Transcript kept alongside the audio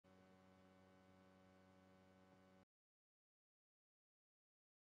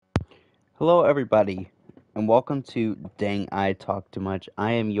Hello, everybody, and welcome to Dang I Talk Too Much.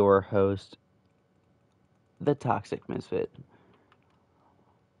 I am your host, the Toxic Misfit,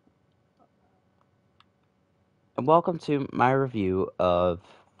 and welcome to my review of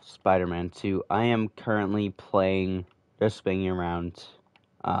Spider-Man 2. I am currently playing, just spinning around,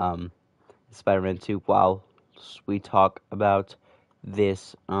 um, Spider-Man 2 while we talk about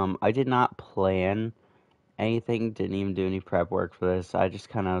this. I did not plan anything, didn't even do any prep work for this. I just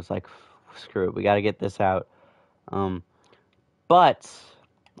kind of was like, screw it, we gotta get this out. Um, But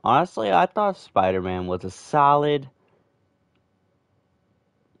honestly, I thought Spider-Man was a solid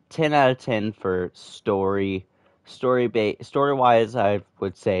 10 out of 10 for story wise. I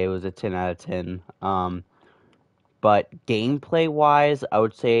would say it was a 10 out of 10. But gameplay wise, I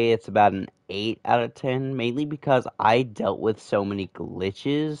would say it's about an 8 out of 10, mainly because I dealt with so many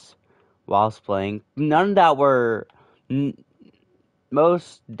glitches whilst playing. None that were n-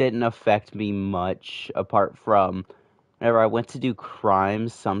 Most didn't affect me much apart from whenever I went to do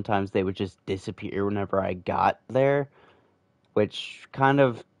crimes, sometimes they would just disappear whenever I got there, which kind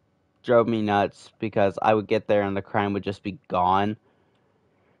of drove me nuts because I would get there and the crime would just be gone,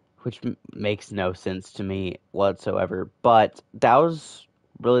 which makes no sense to me whatsoever. But that was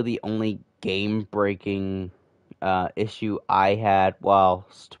really the only game breaking issue I had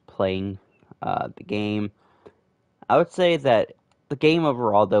whilst playing the game. I would say that the game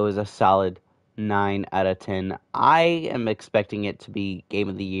overall, though, is a solid 9 out of 10. I am expecting it to be Game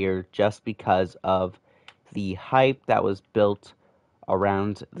of the Year just because of the hype that was built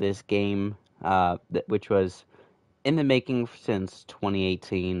around this game, which was in the making since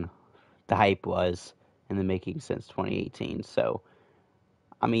 2018. The hype was in the making since 2018. So,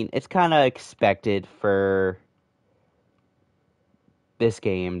 I mean, it's kind of expected for this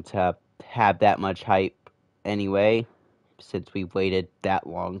game to have that much hype anyway, since we waited that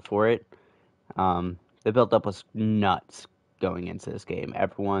long for it. The build up was nuts going into this game.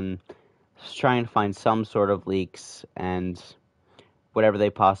 Everyone was trying to find some sort of leaks and whatever they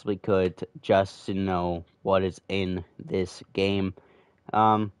possibly could just to know what is in this game.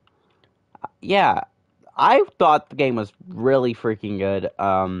 Um, yeah, I thought the game was really freaking good.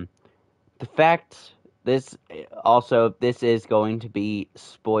 The fact this is going to be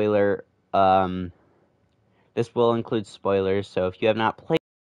spoiler. This will include spoilers, so if you have not played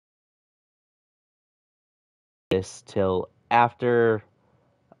this till after,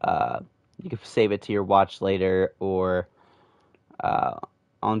 uh, you can save it to your watch later, or uh,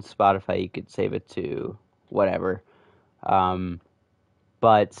 on Spotify you could save it to whatever. Um,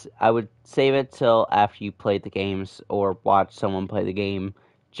 but I would save it till after you played the games or watch someone play the game,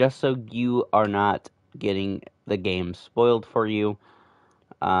 just so you are not getting the game spoiled for you.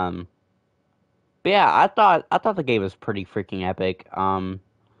 Um, but yeah, I thought the game was pretty freaking epic.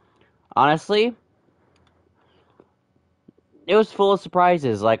 Honestly, it was full of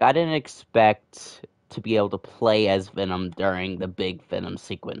surprises. Like, I didn't expect to be able to play as Venom during the big Venom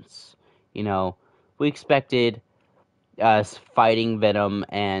sequence. You know, we expected us fighting Venom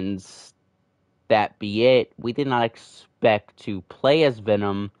and that be it. We did not expect to play as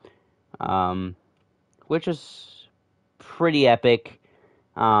Venom, um, which was pretty epic.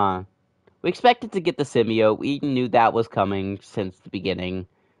 Uh, we expected to get the symbiote. We knew that was coming since the beginning.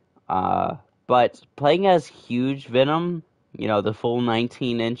 Uh, but playing as huge Venom, the full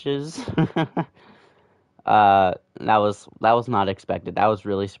 19 inches, that was not expected. That was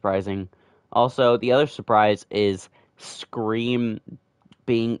really surprising. Also, the other surprise is Scream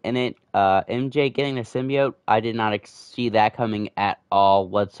being in it. MJ getting a symbiote, I did not see that coming at all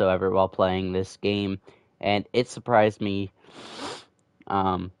whatsoever while playing this game, and it surprised me.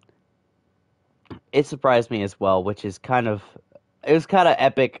 Um, it surprised me as well, which is it was kind of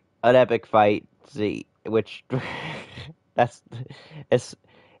epic, an epic fight. See, which that's it's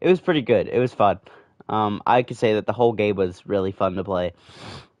it was pretty good. It was fun. I could say that the whole game was really fun to play.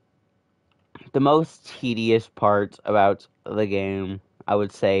 The most tedious part about the game, I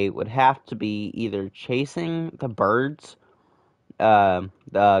would say, would have to be either chasing the birds,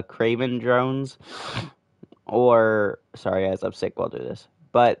 the Craven drones, or sorry, guys, I'm sick while I do this,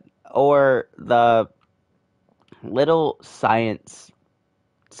 or the little science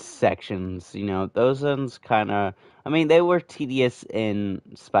sections. Those ones kind of. I mean, they were tedious in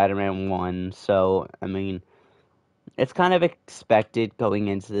Spider-Man 1, so I mean, it's kind of expected going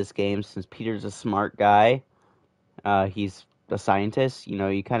into this game since Peter's a smart guy. He's a scientist.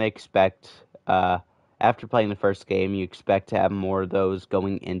 You kind of expect, after playing the first game, you expect to have more of those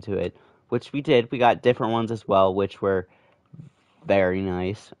going into it, which we did. We got different ones as well, which were very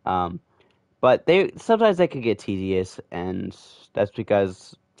nice. But sometimes they could get tedious, and that's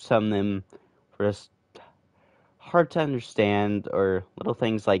because some of them were just hard to understand or little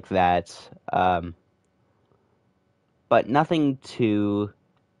things like that. But nothing too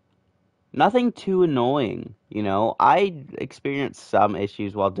annoying. I experienced some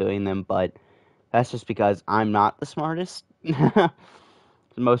issues while doing them, but that's just because I'm not the smartest.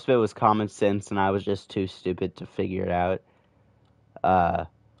 Most of it was common sense, and I was just too stupid to figure it out.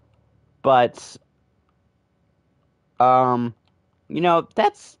 But um,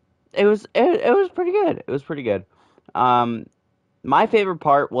 that's it was pretty good. It was pretty good. Um, my favorite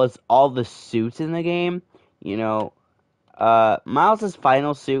part was all the suits in the game. You know, Miles's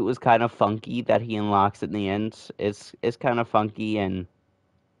final suit was kind of funky that he unlocks at the end. It's kind of funky and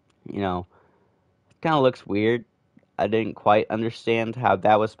you know, it kind of looks weird. I didn't quite understand how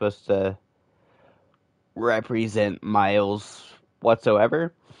that was supposed to represent Miles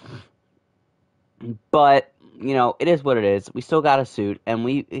whatsoever. But it is what it is. We still got a suit, and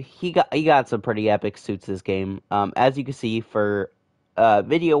he got some pretty epic suits this game. As you can see for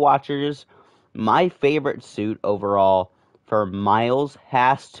video watchers, my favorite suit overall for Miles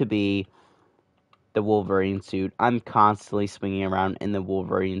has to be the Wolverine suit. I'm constantly swinging around in the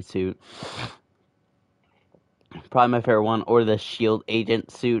Wolverine suit. Probably my favorite one, or the Shield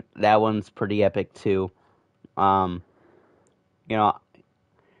Agent suit. That one's pretty epic too. Um, you know,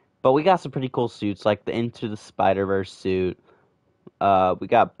 but we got some pretty cool suits, like the Into the Spider-Verse suit. We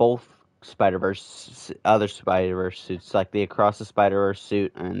got both other Spider-Verse suits, like the Across the Spider-Verse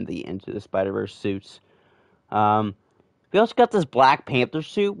suit and the Into the Spider-Verse suits. We also got this Black Panther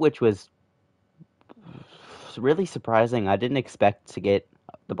suit, which was really surprising. I didn't expect to get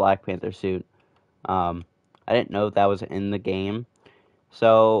the Black Panther suit. I didn't know that was in the game.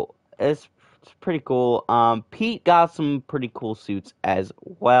 So it's pretty cool. Pete got some pretty cool suits as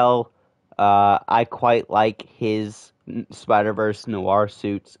well. I quite like his Spider-Verse Noir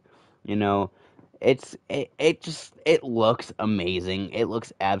suits. You know, it looks amazing. It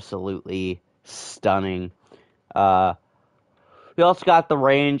looks absolutely stunning. Uh, we also got the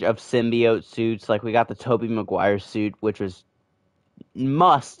range of symbiote suits. Like we got the Tobey Maguire suit, which was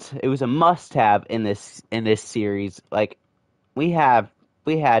it was a must have in this series. Like we had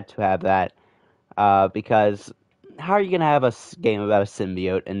to have that because how are you gonna have a game about a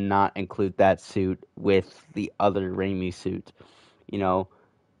symbiote and not include that suit with the other Raimi suit? You know,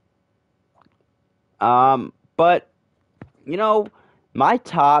 but my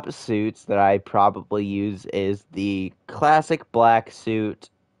top suits that I probably use is the classic black suit,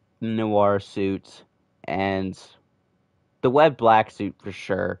 noir suit, and the web black suit for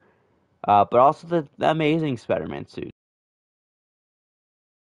sure. But also the Amazing Spider-Man suit.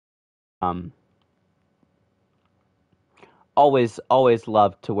 Um, always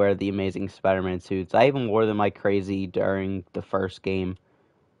loved to wear the Amazing Spider-Man suits. I even wore them like crazy during the first game.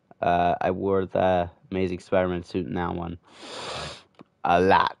 I wore the Amazing Spider-Man suit in that one a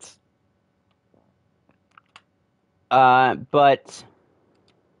lot. But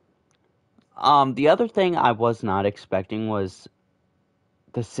the other thing I was not expecting was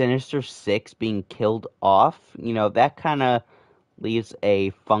the Sinister Six being killed off. That kind of leaves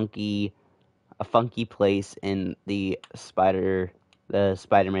a funky place in the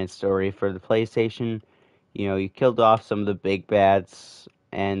Spider-Man story for the PlayStation. You killed off some of the big bads,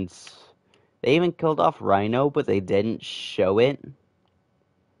 and they even killed off Rhino, but they didn't show it.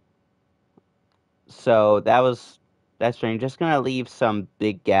 So that's strange. Just gonna leave some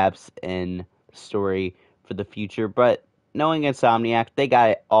big gaps in the story for the future, but knowing Insomniac, they got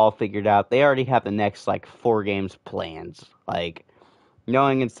it all figured out. They already have the next like 4 games planned. Like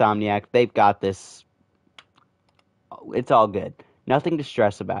knowing Insomniac, they've got this. It's all good. Nothing to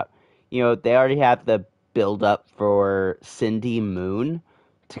stress about. They already have the build up for Cindy Moon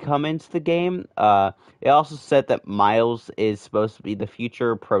to come into the game. It also said that Miles is supposed to be the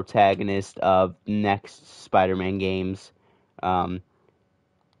future protagonist of next Spider-Man games. Um,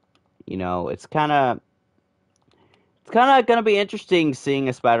 it's kind of gonna be interesting seeing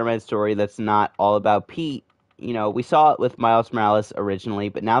a Spider-Man story that's not all about Pete. We saw it with Miles Morales originally,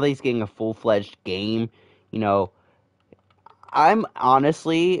 but now that he's getting a full-fledged game, you know, I'm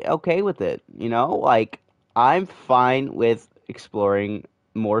honestly okay with it. Like I'm fine with exploring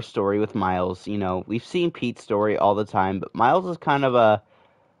more story with Miles. We've seen Pete's story all the time, but Miles is kind of a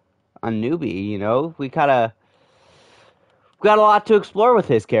newbie. We got a lot to explore with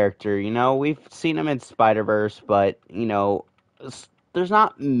his character. We've seen him in Spider Verse, but there's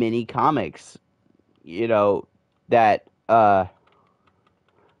not many comics. That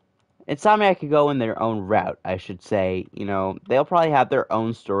Insomniac could go in their own route, I should say. They'll probably have their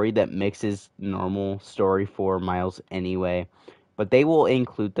own story that mixes normal story for Miles anyway. but they will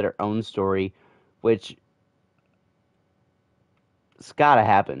include their own story, which it's gotta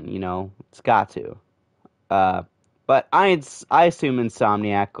happen, it's got to. Uh, but I assume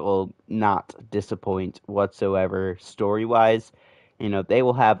Insomniac will not disappoint whatsoever story wise. They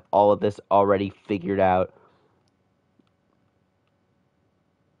will have all of this already figured out.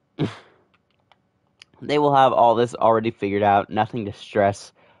 They will have all this already figured out. Nothing to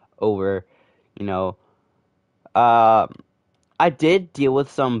stress over. You know, uh, I did deal with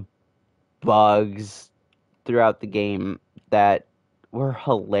some bugs throughout the game that were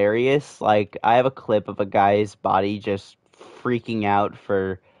hilarious. Like, I have a clip of a guy's body just freaking out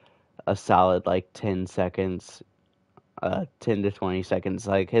for a solid, like, 10 seconds, 10 to 20 seconds.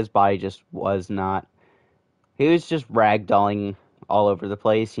 Like, his body just was not. He was just ragdolling all over the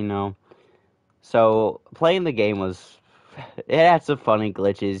place. So, playing the game was. It had some funny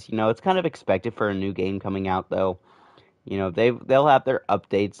glitches. It's kind of expected for a new game coming out, though. They'll have their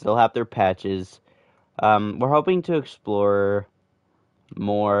updates, they'll have their patches. We're hoping to explore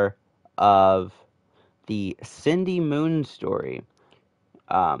more of the Cindy Moon story.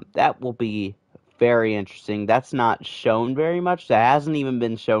 That will be very interesting. That's not shown very much. That hasn't even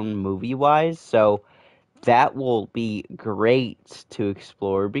been shown movie-wise, so that will be great to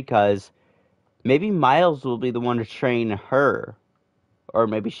explore because maybe Miles will be the one to train her. Or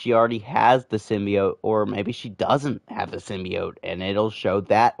maybe she already has the symbiote, or maybe she doesn't have the symbiote, and it'll show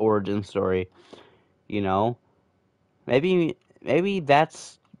that origin story. You know, maybe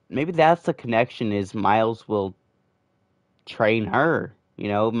that's the connection. Is Miles will train her.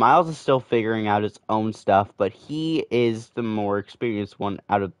 Miles is still figuring out his own stuff, but he is the more experienced one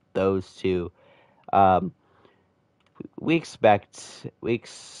out of those two. Um, we expect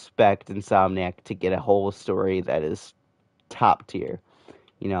Insomniac to get a whole story that is top tier.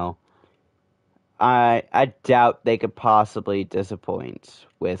 You know, I doubt they could possibly disappoint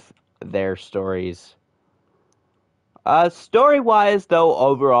with their stories. Story-wise, though,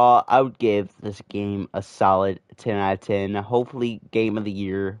 overall, I would give this game a solid 10 out of 10. Hopefully, Game of the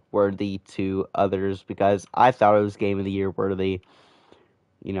Year worthy to others, because I thought it was Game of the Year worthy.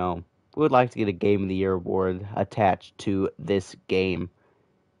 We would like to get a Game of the Year award attached to this game.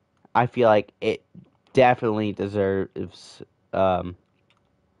 I feel like it definitely um,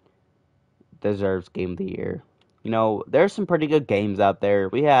 deserves Game of the Year. There's some pretty good games out there.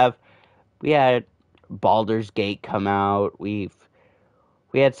 We had Baldur's Gate come out. We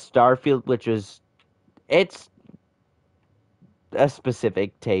had Starfield, which was it's a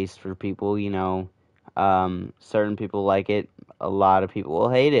specific taste for people. Certain people like it. A lot of people will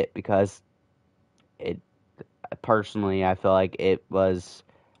hate it because it. Personally, I feel like it was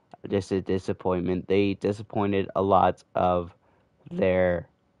just a disappointment. They disappointed a lot of their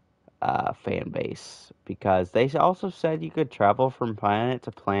fan base because they also said you could travel from planet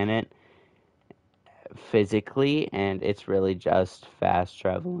to planet physically, and it's really just fast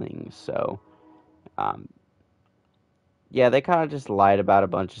traveling. So, um, yeah, they kind of just lied about a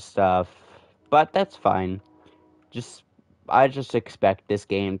bunch of stuff, but that's fine. Just I just expect this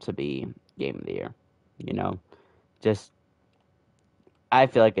game to be Game of the Year. You know, just I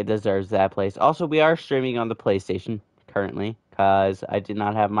feel like it deserves that place. Also, we are streaming on the PlayStation currently because I did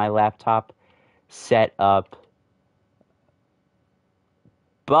not have my laptop set up,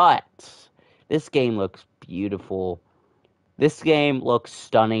 but this game looks beautiful. This game looks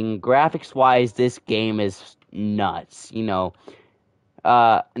stunning. Graphics wise, this game is nuts. Never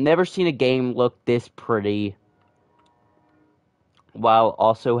seen a game look this pretty while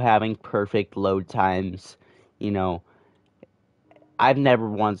also having perfect load times. You know, I've never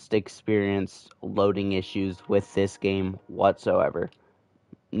once experienced loading issues with this game whatsoever.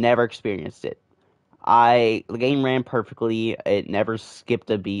 Never experienced it. The game ran perfectly. It never skipped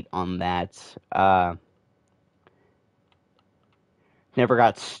a beat on that. Never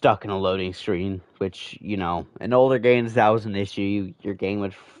got stuck in a loading screen, which, in older games that was an issue. Your game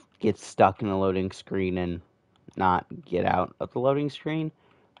would get stuck in a loading screen and not get out of the loading screen.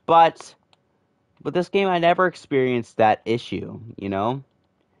 But with this game, I never experienced that issue.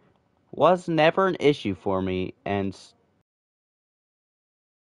 Was never an issue for me, and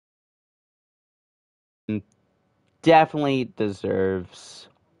definitely deserves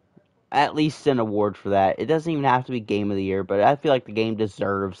at least an award for that. It doesn't even have to be Game of the Year, but I feel like the game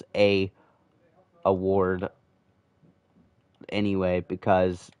deserves a award anyway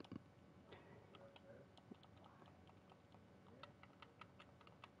because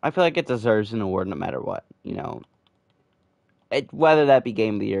I feel like it deserves an award no matter what. Whether that be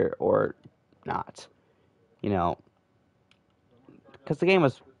Game of the Year or not. You know, because the game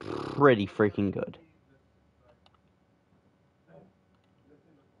was pretty freaking good.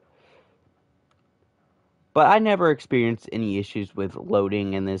 But I never experienced any issues with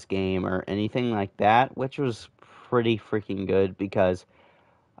loading in this game or anything like that, which was pretty freaking good because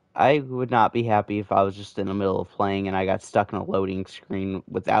I would not be happy if I was just in the middle of playing and I got stuck in a loading screen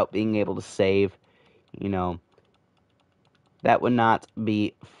without being able to save. You know, that would not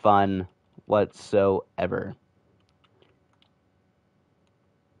be fun whatsoever.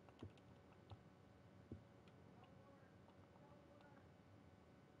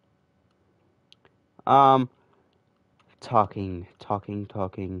 Um, talking.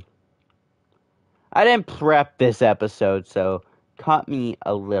 I didn't prep this episode, so cut me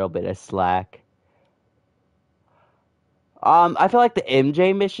a little bit of slack. I feel like the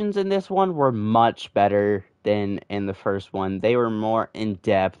MJ missions in this one were much better than in the first one. They were more in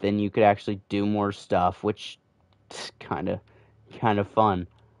depth, and you could actually do more stuff, which is kind of fun.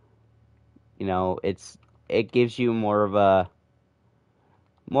 You know, it gives you more of a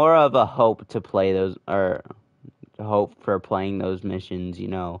hope to play those, or hope for playing those missions. You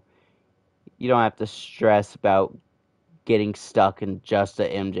know, you don't have to stress about getting stuck in just a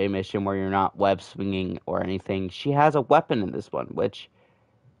MJ mission where you're not web swinging or anything. She has a weapon in this one, which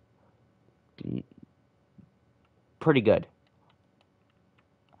pretty good.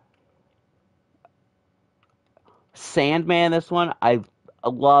 Sandman, this one, I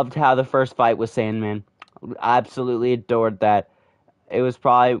loved how the first fight was Sandman. Absolutely adored that. It was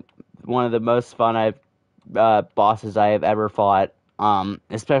probably one of the most fun bosses I have ever fought.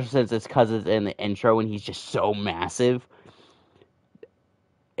 Especially since it's because it's in the intro and he's just so massive.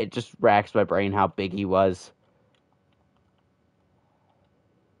 It just racks my brain how big he was.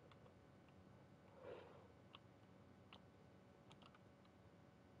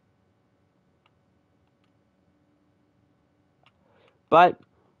 But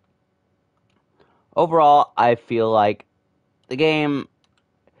overall, I feel like the game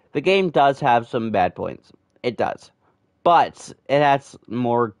the game does have some bad points. It does. But it has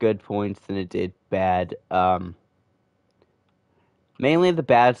more good points than it did bad. Mainly the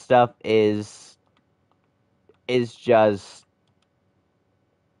bad stuff is just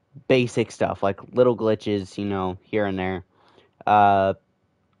basic stuff, like little glitches, here and there. Uh,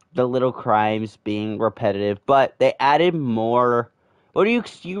 the little crimes being repetitive, but they added more. What do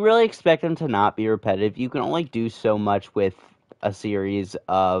you really expect them to not be repetitive? You can only do so much with a series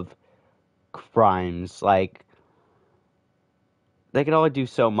of crimes. Like, they can only do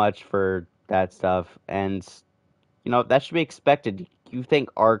so much for that stuff, and that should be expected. You think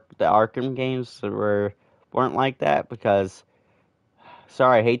the Arkham games weren't like that? Because,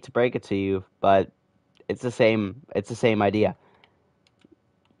 sorry, I hate to break it to you, but it's the same. It's the same idea.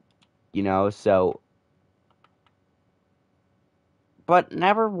 So, but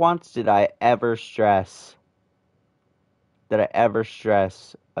never once did I ever stress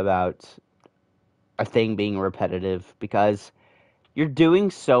about a thing being repetitive, because you're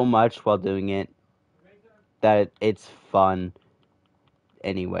doing so much while doing it that it's fun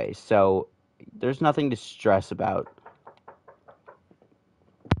anyway. So there's nothing to stress about.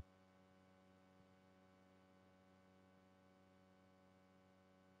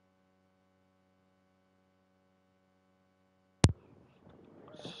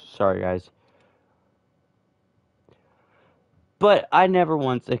 Sorry, guys. But I never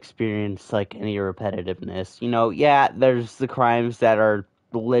once experienced like any repetitiveness. Yeah, there's the crimes that are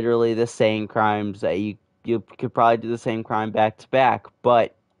literally the same crimes that you could probably do the same crime back to back,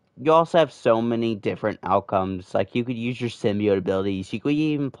 but you also have so many different outcomes. Like, you could use your symbiote abilities. You could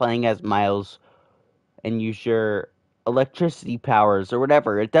even playing as Miles and use your electricity powers or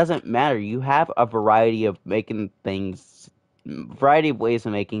whatever. It doesn't matter. You have a variety of ways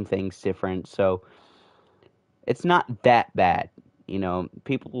of making things different. So it's not that bad.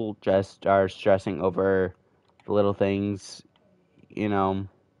 People just are stressing over the little things, you know,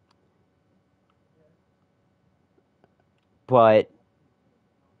 but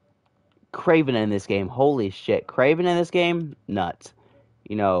Craven in this game, holy shit, Craven in this game, nuts.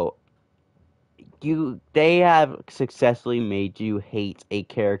 You know, they have successfully made you hate a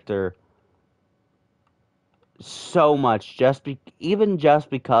character so much, even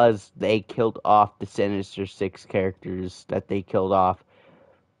just because they killed off the Sinister Six characters that they killed off,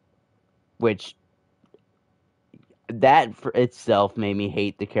 which that for itself made me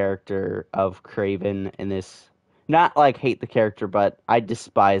hate the character of Craven in this. Not like hate the character, but I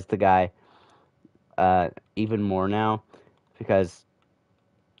despise the guy even more now, because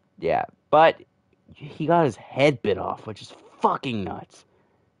yeah. But he got his head bit off, which is fucking nuts.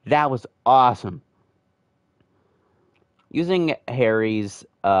 That was awesome. Using Harry's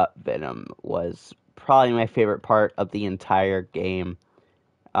Venom was probably my favorite part of the entire game.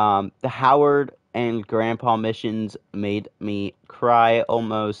 The Howard and grandpa missions made me cry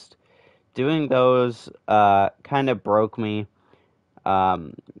almost. Doing those kind of broke me.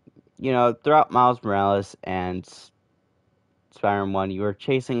 Um, throughout Miles Morales and Spider-Man 1, you were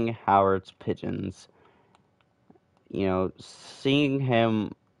chasing Howard's pigeons. Seeing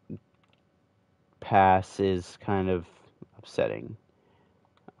him pass is kind of upsetting.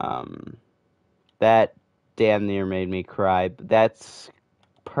 Um, that damn near made me cry. But that's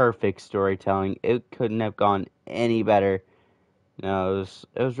perfect storytelling. It couldn't have gone any better. It was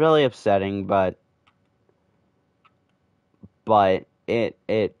really upsetting, but it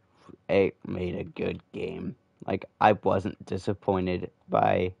made a good game. Like, I wasn't disappointed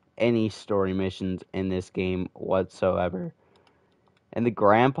by any story missions in this game whatsoever. And the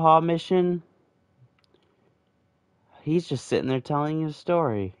grandpa mission, he's just sitting there telling you a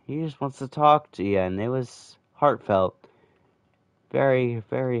story. He just wants to talk to you, and it was heartfelt. Very,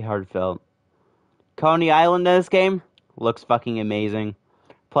 very heartfelt. Coney Island in this game looks fucking amazing.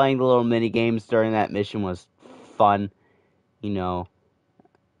 Playing the little mini games during that mission was fun. You know,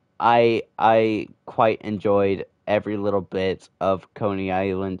 I quite enjoyed every little bit of Coney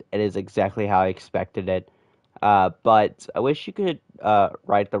Island. It is exactly how I expected it. But I wish you could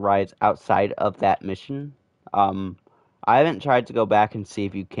ride the rides outside of that mission. Um, I haven't tried to go back and see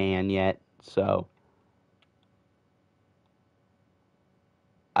if you can yet, so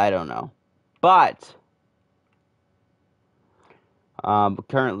I don't know. But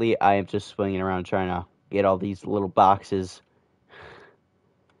currently, I am just swinging around trying to get all these little boxes.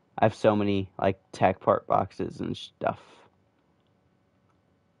 I have so many like tech part boxes and stuff.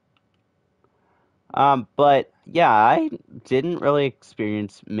 But yeah, I didn't really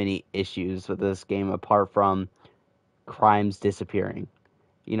experience many issues with this game apart from crimes disappearing.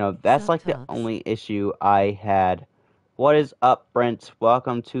 That's like the Subtalks. only issue I had. What is up, Brent?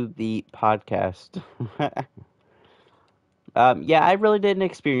 Welcome to the podcast. Yeah, I really didn't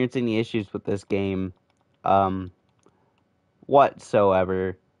experience any issues with this game, um,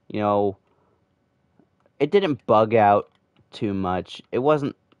 whatsoever. You know, it didn't bug out too much. It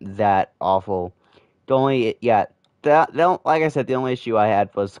wasn't that awful. The only, yeah, like I said, the only issue I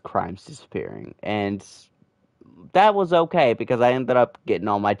had was crimes disappearing, and that was okay because I ended up getting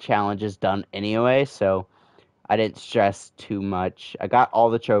all my challenges done anyway, so I didn't stress too much. I got all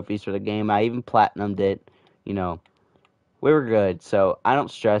the trophies for the game. I even platinumed it. You know, we were good, so I don't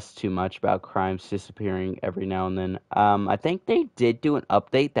stress too much about crimes disappearing every now and then. I think they did do an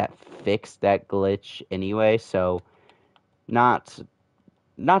update that fixed that glitch anyway, so not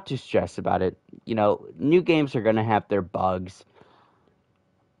not too stressed about it. New games are gonna have their bugs,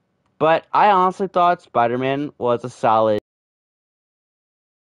 but I honestly thought Spider-Man was a solid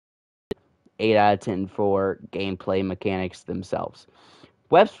 8 out of 10 for gameplay mechanics themselves.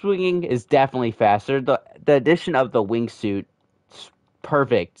 Web swinging is definitely faster. The addition of the wingsuit is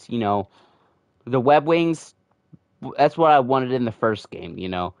perfect. The web wings, that's what I wanted in the first game.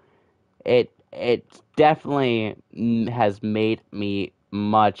 It definitely has made me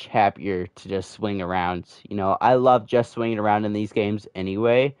much happier to just swing around. I love just swinging around in these games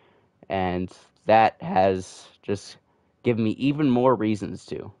anyway, and that has just given me even more reasons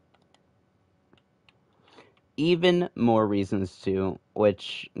to. Even more reasons to,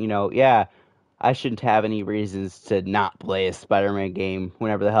 which, yeah, I shouldn't have any reasons to not play a Spider-Man game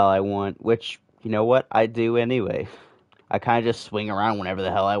whenever the hell I want, which, you know what, I do anyway. I kind of just swing around whenever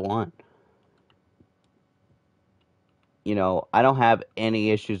the hell I want. I don't have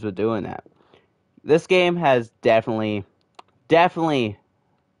any issues with doing that. This game has definitely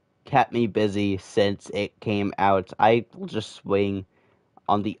kept me busy since it came out. I will just swing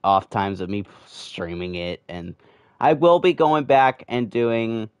on the off times of me streaming it, and I will be going back and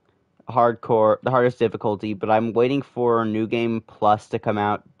doing the hardest difficulty, but I'm waiting for New Game Plus to come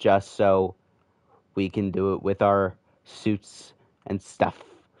out just so we can do it with our suits and stuff.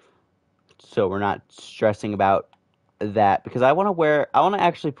 So we're not stressing about that because I want to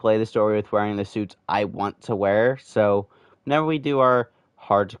actually play the story with wearing the suits I want to wear. So whenever we do our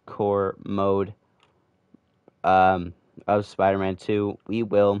hardcore mode of Spider-Man 2, we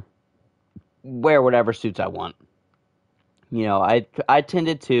will wear whatever suits I want. I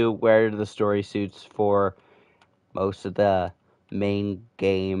tended to wear the story suits for most of the main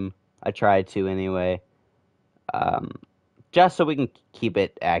game. I tried to anyway, um, just so we can keep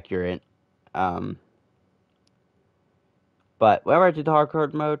it accurate. Um, but whenever I do the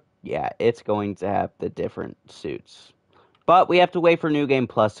hardcore mode, yeah, it's going to have the different suits. But we have to wait for New Game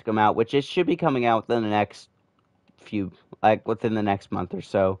Plus to come out, which it should be coming out within the next within the next month or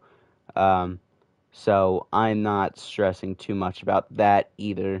so. Um, so I'm not stressing too much about that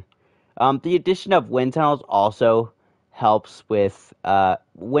either. The addition of wind tunnels also helps with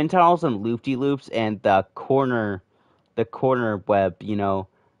wind tunnels and loop-de-loops and the corner web,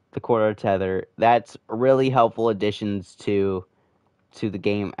 the corner tether. That's really helpful additions to the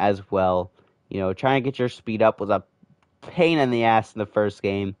game as well. Trying to get your speed up was a pain in the ass in the first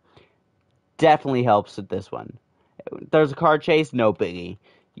game. Definitely helps with this one. There's a car chase, no biggie.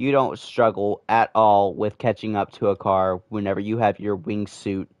 You don't struggle at all with catching up to a car whenever you have your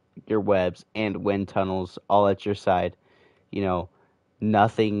wingsuit, your webs, and wind tunnels all at your side. You know,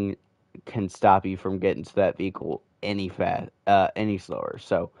 nothing can stop you from getting to that vehicle any slower.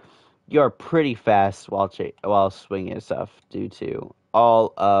 So you're pretty fast while swinging and stuff due to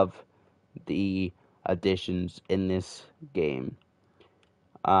all of the additions in this game.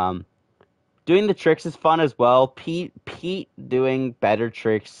 Um, Doing the tricks is fun as well. Pete doing better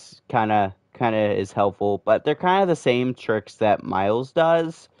tricks kind of is helpful, but they're kind of the same tricks that Miles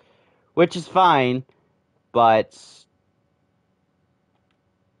does, which is fine, but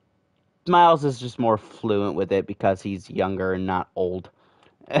Miles is just more fluent with it because he's younger and not old.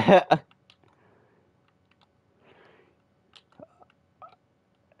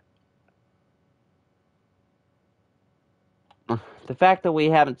 The fact that we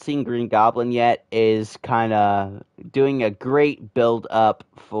haven't seen Green Goblin yet is kind of doing a great build up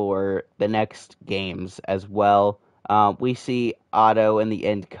for the next games as well. We see Otto in the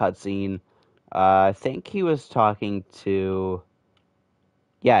end cutscene. I think he was talking to.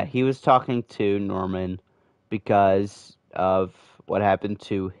 Yeah, he was talking to Norman because of what happened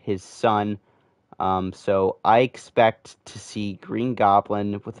to his son. So I expect to see Green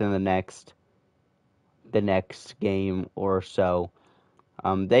Goblin within the next game or so.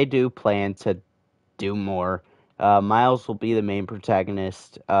 They do plan to do more. Miles will be the main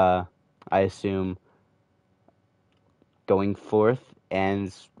protagonist, I assume, going forth,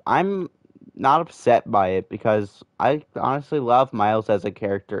 and I'm not upset by it because I honestly love Miles as a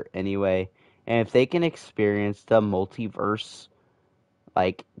character anyway. And if they can experience the multiverse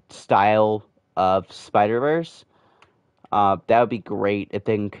like style of Spider-Verse, that would be great if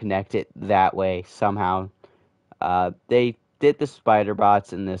they can connect it that way somehow. They did the Spider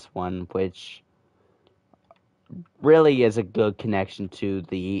Bots in this one, which really is a good connection to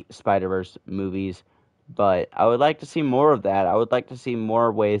the Spider-Verse movies, but I would like to see more of that. I would like to see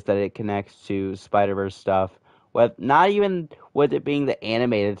more ways that it connects to Spider-Verse stuff, with not even with it being the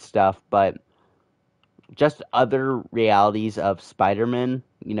animated stuff, but just other realities of Spider-Man.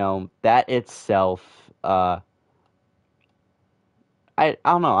 That itself, I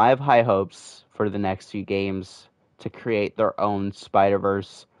don't know. I have high hopes for the next few games to create their own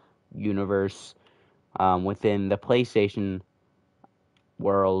Spider-Verse universe within the PlayStation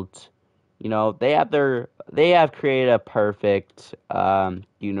world. They have created a perfect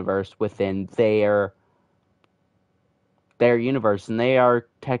universe within their universe, and they are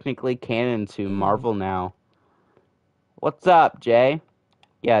technically canon to Marvel now. What's up, Jay?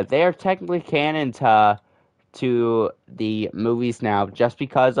 Yeah, they are technically canon to the movies now, just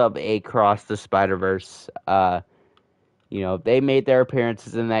because of Across the Spider-Verse. They made their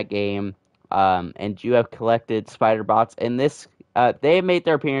appearances in that game, and you have collected Spider Bots in this. They made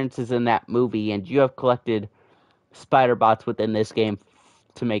their appearances in that movie, and you have collected Spider Bots within this game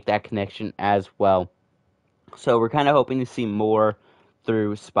to make that connection as well. So we're kind of hoping to see more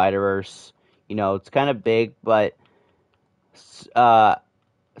through Spider-Verse. It's kind of big, but uh,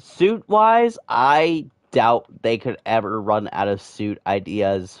 suit-wise, I doubt they could ever run out of suit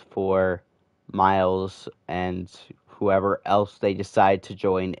ideas for Miles and whoever else they decide to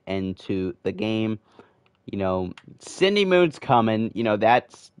join into the game. Cindy Moon's coming.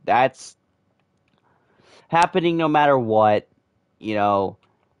 That's happening no matter what. You know,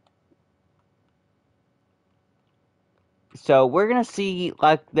 So we're gonna see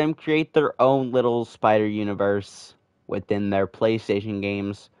like them create their own little Spider universe within their PlayStation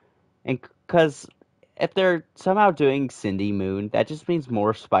games, and because if they're somehow doing Cindy Moon, that just means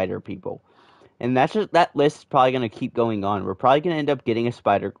more Spider people, and that list is probably gonna keep going on. We're probably gonna end up getting a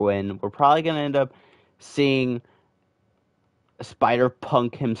Spider Gwen. We're probably gonna end up seeing Spider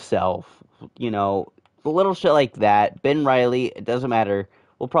Punk himself. The little shit like that. Ben Riley. It doesn't matter.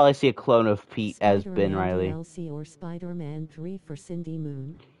 We'll probably see a clone of Pete as Ben Riley. DLC or Spider-Man 3 for Cindy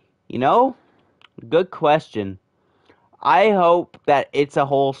Moon? You know, Good question. I hope that it's a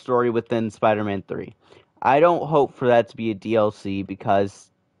whole story within Spider-Man 3. I don't hope for that to be a DLC because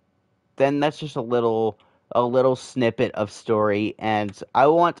then that's just a little snippet of story, and I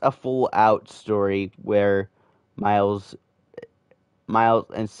want a full out story where Miles Miles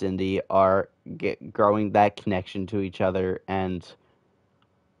and Cindy are growing that connection to each other, and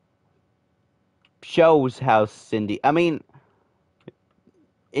shows how Cindy. I mean,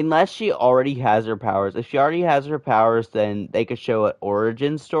 unless she already has her powers. If she already has her powers, then they could show an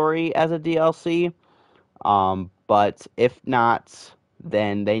origin story as a DLC. But if not,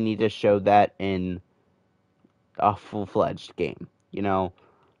 then they need to show that in a full-fledged game. Kind of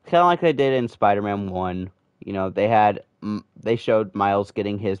like they did in Spider-Man 1. They showed Miles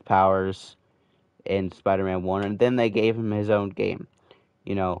getting his powers in Spider-Man 1, and then they gave him his own game.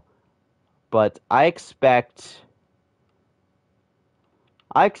 You know, but I expected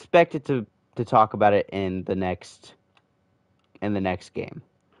to talk about it in the next game.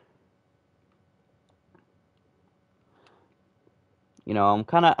 I'm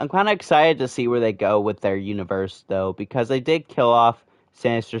kind of excited to see where they go with their universe though, because they did kill off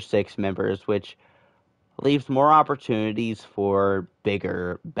Sinister Six members, which leaves more opportunities for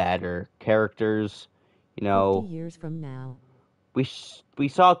bigger, better characters. You 50 know, years from now. we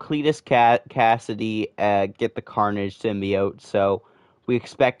saw Cletus Cassidy get the Carnage symbiote, so we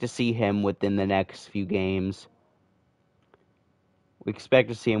expect to see him within the next few games.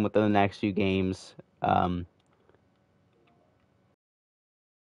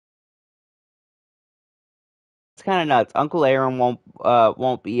 It's kind of nuts. Uncle Aaron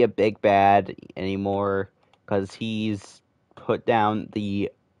won't be a big bad anymore because he's put down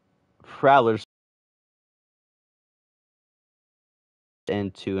the Prowlers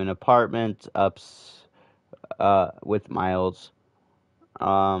into an apartment with Miles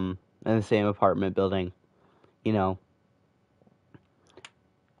in the same apartment building. You know,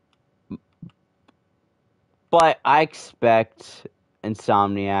 but I expect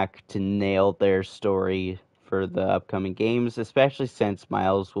Insomniac to nail their story for the upcoming games, especially since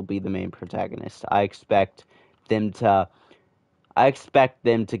Miles will be the main protagonist. Them to I expect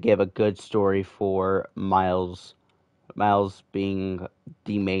them to give a good story for Miles being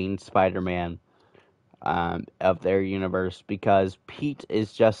the main Spider-Man of their universe, because Pete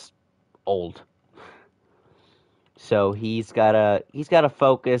is just old. So he's gotta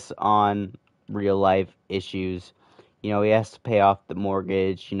focus on real life issues. He has to pay off the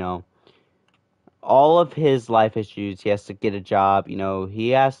mortgage, all of his life issues. He has to get a job, he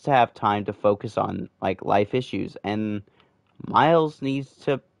has to have time to focus on like life issues, and Miles needs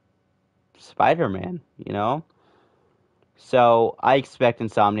to Spider-Man. So I expect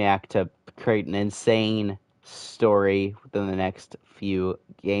Insomniac to create an insane story within the next few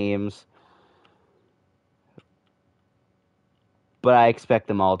games. But I expect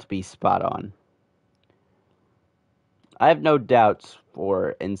them all to be spot on. I have no doubts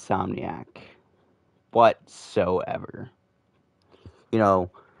for Insomniac whatsoever.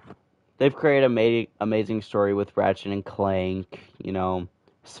 They've created an amazing story with Ratchet and Clank,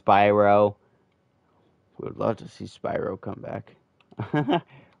 Spyro. We would love to see Spyro come back.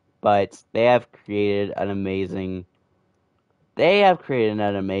 But they have created an amazing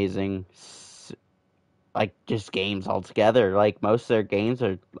like just games altogether. Like most of their games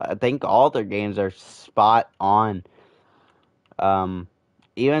I think all their games are spot on. Um,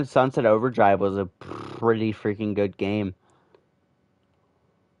 Even Sunset Overdrive was a pretty freaking good game.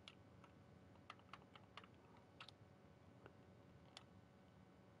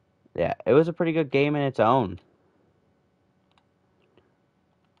 Yeah, it was a pretty good game in its own.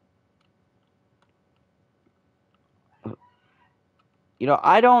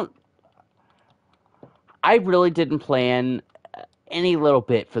 I really didn't plan any little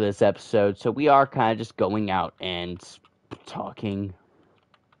bit for this episode, so we are kind of just going out and talking.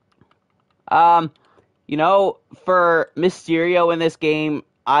 Um, for Mysterio in this game,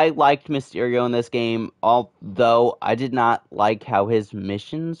 I liked Mysterio in this game, although I did not like how his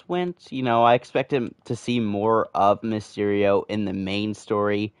missions went. I expected to see more of Mysterio in the main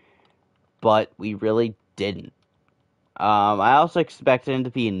story, but we really didn't. I also expected him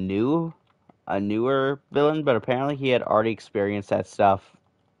to be a newer villain, but apparently he had already experienced that stuff.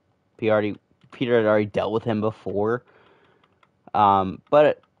 Peter had already dealt with him before.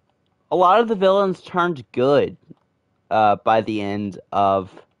 But a lot of the villains turned good by the end of,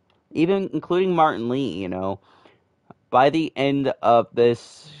 even including Martin Lee. By the end of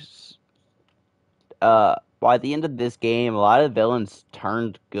this, by the end of this game, a lot of villains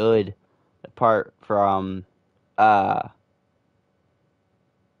turned good, apart from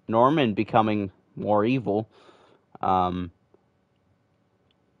Norman becoming more evil.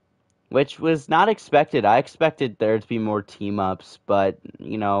 Which was not expected. I expected there to be more team ups, but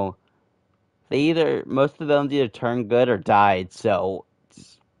most of them either turned good or died. So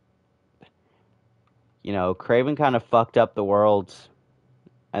Kraven kind of fucked up the world,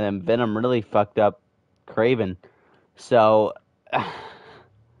 and then Venom really fucked up Kraven. So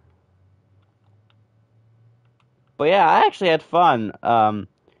But yeah, I actually had fun.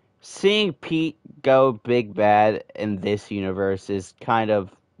 Seeing Pete go big bad in this universe was kind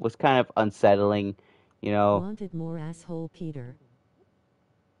of unsettling, you know. Wanted more asshole Peter.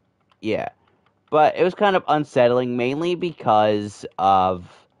 Yeah, but it was kind of unsettling mainly because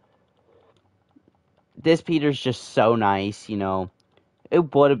of this Peter's just so nice, you know.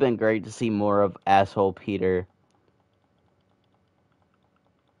 It would have been great to see more of asshole Peter.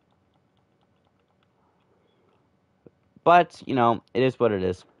 But, you know, it is what it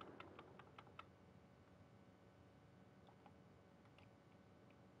is.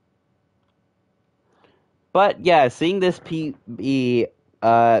 But yeah, seeing this Pete be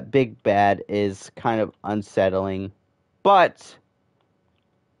big bad is kind of unsettling. But,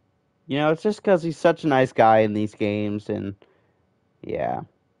 you know, it's just because he's such a nice guy in these games, and yeah.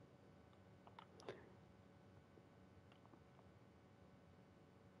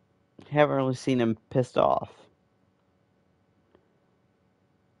 Haven't really seen him pissed off.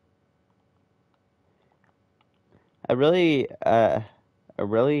 I really, uh, I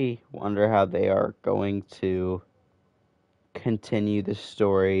really wonder how they are going to continue the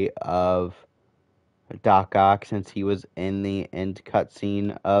story of Doc Ock since he was in the end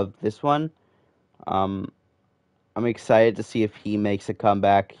cutscene of this one. Um, I'm excited to see if he makes a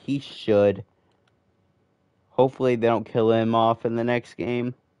comeback. He should. Hopefully, they don't kill him off in the next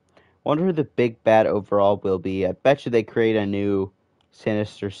game. Wonder who the big bad overall will be. I bet you they create a new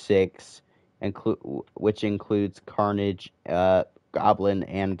Sinister Six, which includes Carnage, Goblin,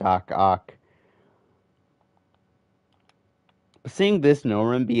 and Doc Ock. Seeing this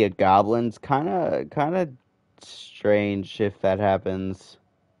Norman be a goblin's kind of strange if that happens.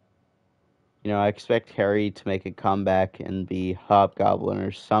 You know, I expect Harry to make a comeback and be Hobgoblin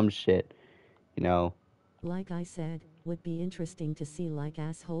or some shit. You know. Like I said, would be interesting to see like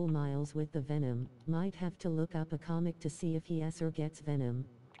asshole Miles with the venom. Might have to look up a comic to see if he S or gets venom.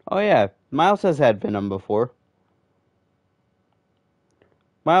 Oh yeah, Miles has had Venom before.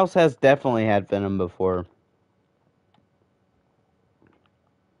 Miles has definitely had Venom before.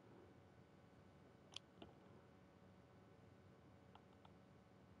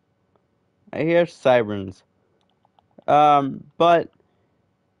 I hear sirens. But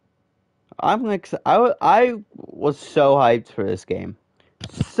I was so hyped for this game.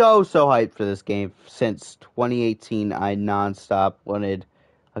 So hyped for this game since 2018. I nonstop wanted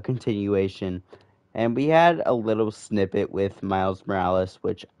a continuation. And we had a little snippet with Miles Morales,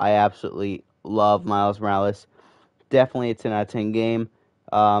 which I absolutely love Miles Morales. Definitely a 10 out of 10 game.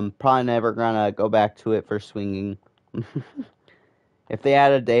 Probably never gonna go back to it for swinging. If they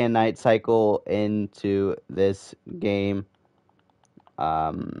add a day and night cycle into this game,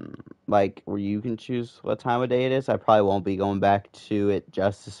 like where you can choose what time of day it is, I probably won't be going back to it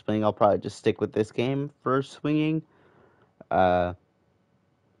just to swing. I'll probably just stick with this game for swinging. Uh,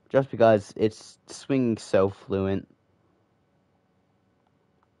 just because it's swinging so fluent.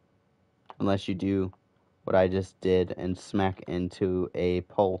 Unless you do what I just did and smack into a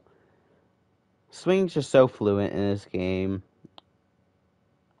pole. Swing's just so fluent in this game.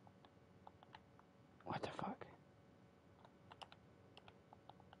 What the fuck?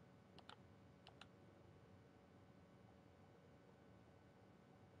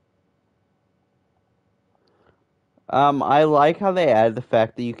 I like how they added the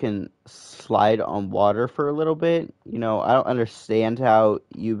fact that you can slide on water for a little bit. You know, I don't understand how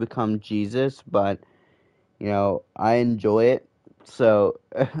you become Jesus, but, you know, I enjoy it. So,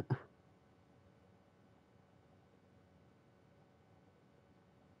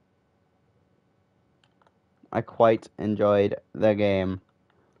 I quite enjoyed the game.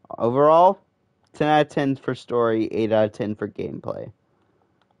 Overall, 10 out of 10 for story, 8 out of 10 for gameplay.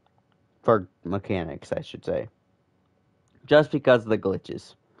 For mechanics, I should say. Just because of the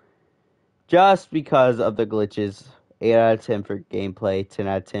glitches. Just because of the glitches. 8 out of 10 for gameplay, 10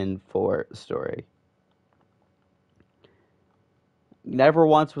 out of 10 for story. Never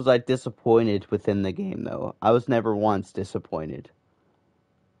once was I disappointed within the game, though. I was never once disappointed.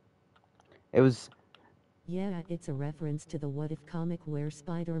 It was. Yeah, it's a reference to the What If comic where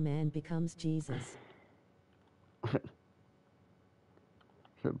Spider-Man becomes Jesus.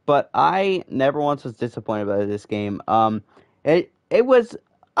 But I never once was disappointed by this game. It was.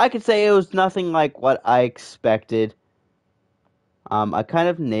 I could say it was nothing like what I expected. I kind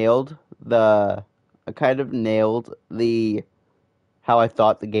of nailed the. I kind of nailed the how I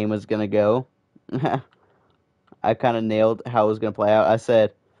thought the game was gonna go. I kind of nailed how it was gonna play out. I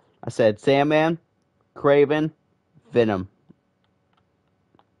said Sandman, Craven, Venom,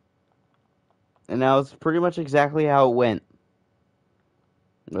 and that was pretty much exactly how it went.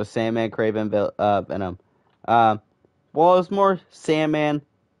 It was Sandman, Craven, Venom. Well, it was more Sandman,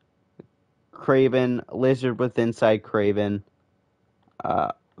 Kraven, Lizard with inside Kraven,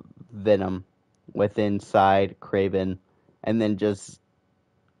 uh, Venom with inside Kraven, and then just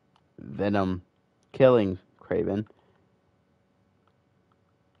Venom killing Kraven.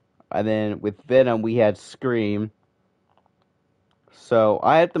 And then with Venom, we had Scream. So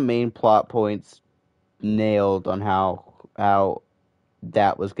I had the main plot points nailed on how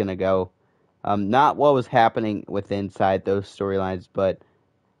that was gonna go. Not what was happening with inside those storylines, but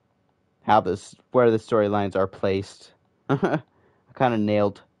where the storylines are placed. I kind of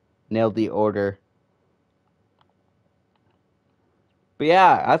nailed the order. But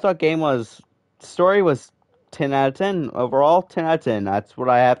yeah, I thought story was 10 out of 10 overall. 10 out of 10. That's what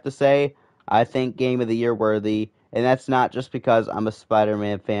I have to say. I think game of the year worthy, and that's not just because I'm a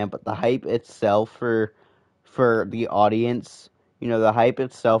Spider-Man fan, but the hype itself for the audience. You know, the hype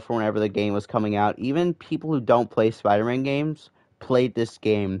itself for whenever the game was coming out. Even people who don't play Spider-Man games played this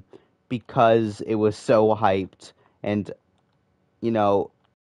game because it was so hyped. And, you know,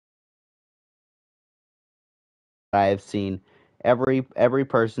 I have seen every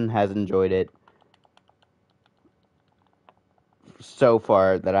person has enjoyed it so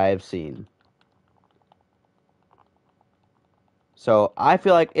far that I have seen. So I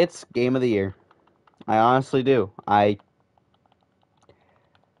feel like it's game of the year. I honestly do. I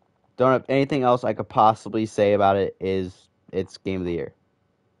don't have anything else I could possibly say about it. It's game of the year.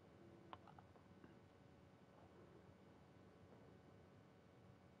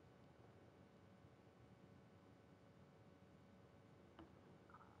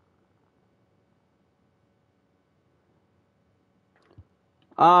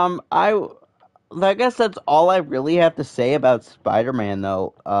 I guess that's all I really have to say about Spider-Man,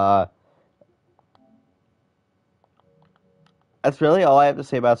 though. That's really all I have to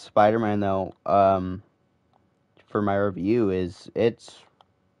say about Spider-Man, though. For my review it's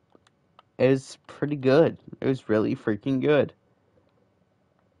pretty good. It was really freaking good.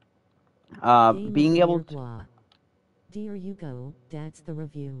 Game of Being the able year to, blah. There you go, that's the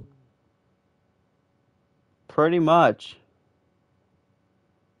review. pretty much.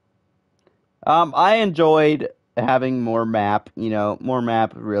 I enjoyed having more map. You know, more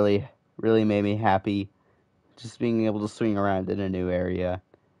map really made me happy. Just being able to swing around in a new area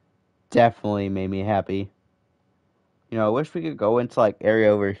definitely made me happy. You know, I wish we could go into like area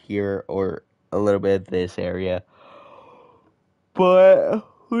over here or a little bit of this area, but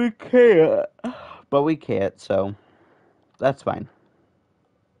we can't. But we can't, so that's fine.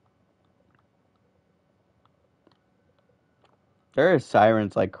 There are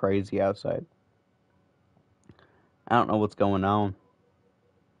sirens like crazy outside. I don't know what's going on.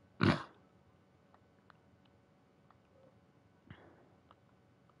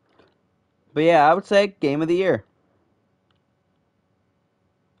 But yeah, I would say game of the year.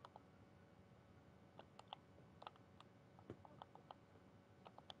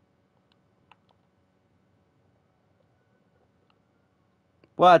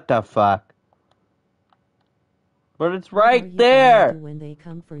 What the fuck? But it's What are right you gonna do there! when they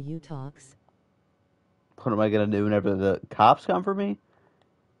come for you, Talks? What am I gonna do whenever the cops come for me?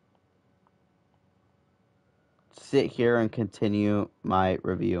 Sit here and continue my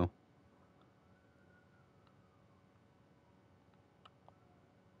review.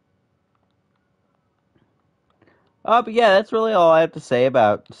 But yeah, that's really all I have to say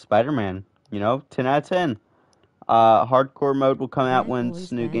about Spider-Man. You know, 10 out of 10. Hardcore mode will come out Bad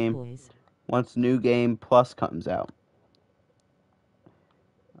boys. once New Game Plus comes out.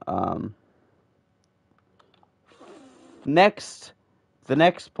 Um, next, the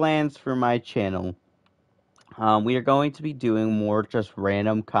next plans for my channel. We are going to be doing more just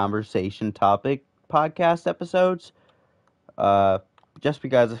random conversation topic podcast episodes. Uh, just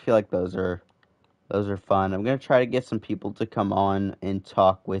because I feel like those are fun. I'm gonna try to get some people to come on and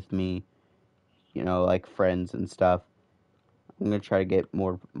talk with me. You know, like friends and stuff. I'm gonna try to get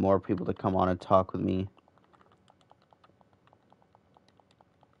more people to come on and talk with me.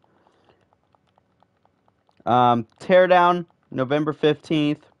 Teardown, November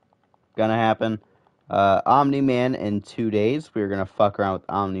 15th, gonna happen. Omni Man in 2 days. We're gonna fuck around with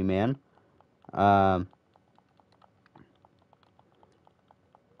Omni Man. Um,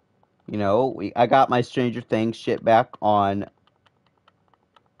 you know, I got my Stranger Things shit back on.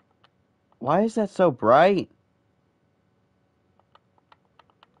 Why is that so bright?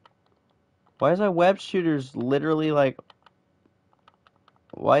 Why is our web shooters literally like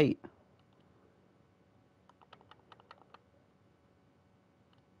white?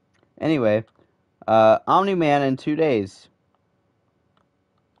 Anyway, Omni Man in 2 days.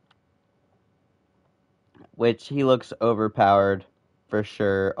 which he looks overpowered for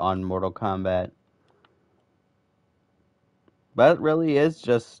sure on Mortal Kombat. But it really is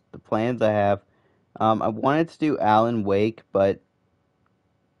just the plans I have. I wanted to do Alan Wake, but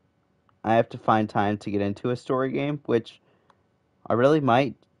I have to find time to get into a story game, which I really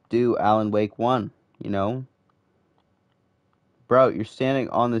might do Alan Wake 1, you know? Bro, you're standing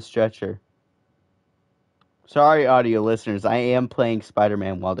on the stretcher. Sorry, audio listeners, I am playing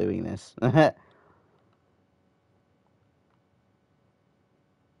Spider-Man while doing this.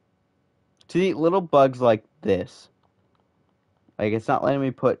 See, little bugs like this. Like, it's not letting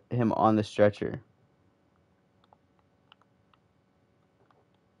me put him on the stretcher.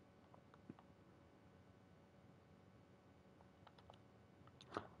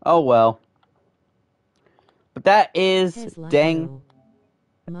 Oh, well. But that is His dang...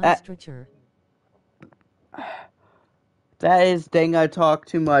 My stretcher. That is Dang I Talk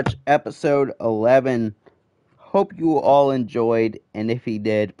Too Much, episode 11. Hope you all enjoyed, and if you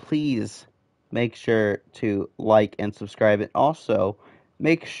did, please make sure to like and subscribe, and also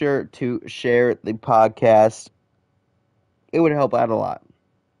make sure to share the podcast. It would help out a lot.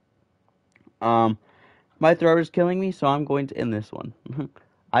 My throat is killing me, so I'm going to end this one.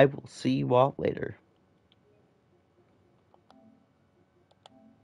 I will see you all later.